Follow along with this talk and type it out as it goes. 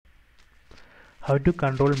How to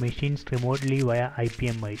control machines remotely via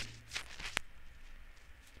IPMI.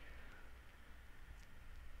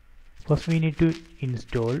 First we need to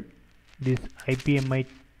install this IPMI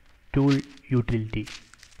tool utility.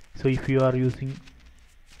 So if you are using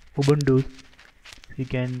Ubuntu, you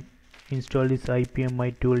can install this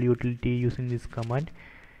IPMI tool utility using this command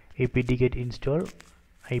apt-get install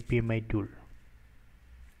IPMI tool.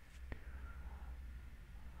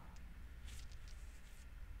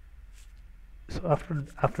 So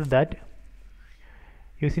after that,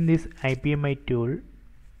 using this IPMI tool,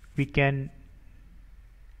 we can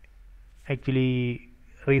actually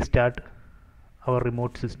restart our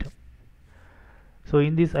remote system. So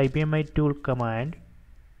in this IPMI tool command,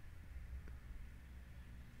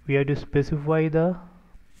 we have to specify the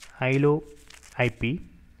ILO IP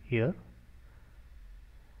here,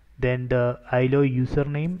 then the ILO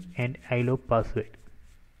username and ILO password.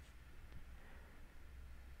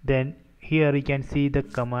 Then here you can see the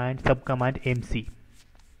command subcommand MC.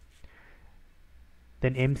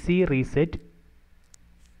 Then MC reset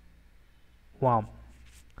warm.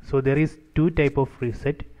 So there is two type of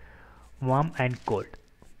reset, warm and cold.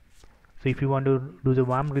 So if you want to do the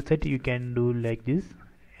warm reset, you can do like this,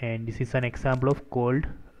 and this is an example of cold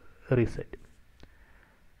reset.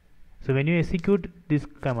 So when you execute this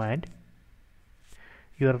command,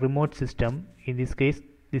 your remote system, in this case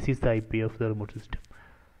this is the IP of the remote system,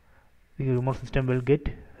 the remote system will get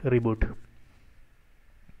reboot.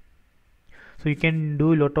 So you can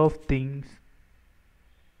do a lot of things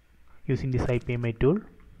using this IPMI tool.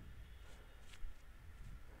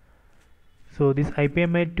 So this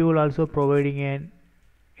IPMI tool also providing an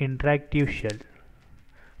interactive shell.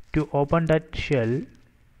 To open that shell,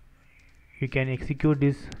 you can execute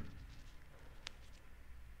this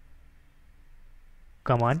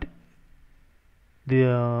command,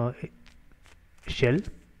 the shell.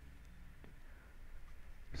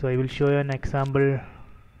 So I will show you an example.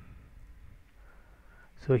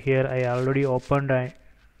 So here I already opened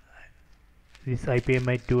this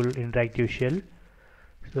IPMI tool interactive shell.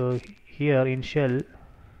 So here in shell,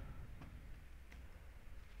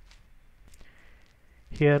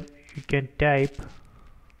 here you can type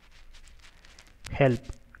help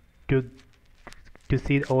to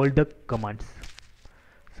see all the commands.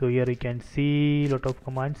 So here you can see lot of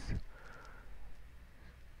commands.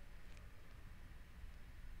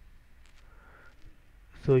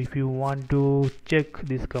 So if you want to check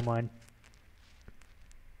this command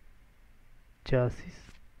chassis,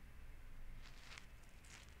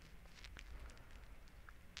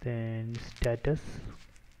 then status,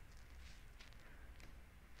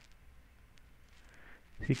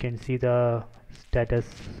 so you can see the status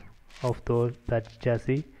of that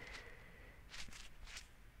chassis.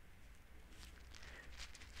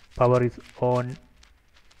 Power is on,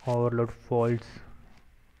 overload false.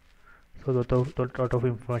 So lot of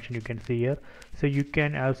information you can see here. So you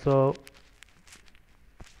can also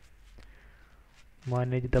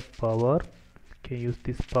manage the power. You can use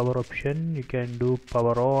this power option. You can do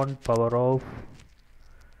power on, power off.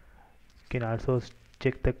 You can also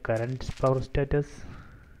check the current power status.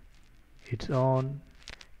 It's on.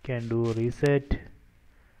 You can do reset.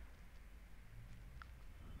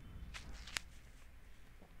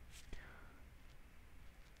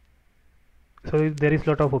 So there is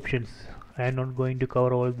lot of options. I am not going to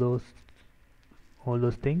cover all those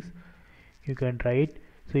things. You can try it.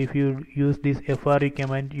 So if you use this FRE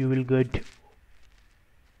command, you will get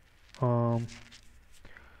all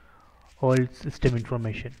system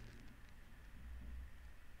information.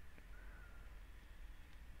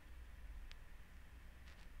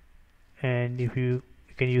 And if you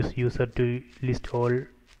can use user to list all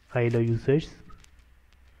ILO users.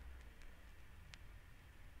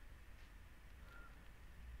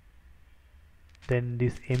 Then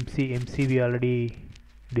this MC we already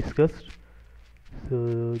discussed.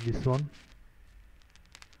 So this one,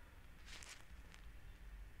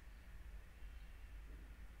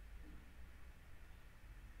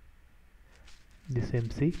 this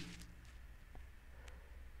MC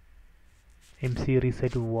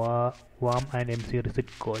reset warm and MC reset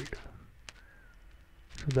cold.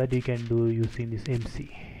 So that you can do using this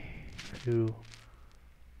MC. So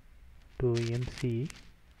to MC,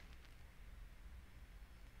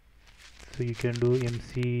 so you can do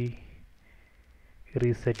MC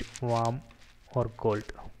reset warm or cold.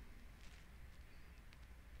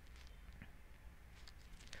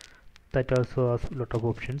 That also has a lot of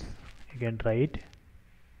options. You can try it.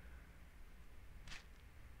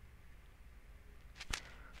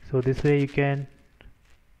 So this way you can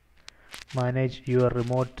manage your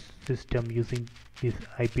remote system using this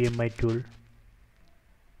IPMI tool.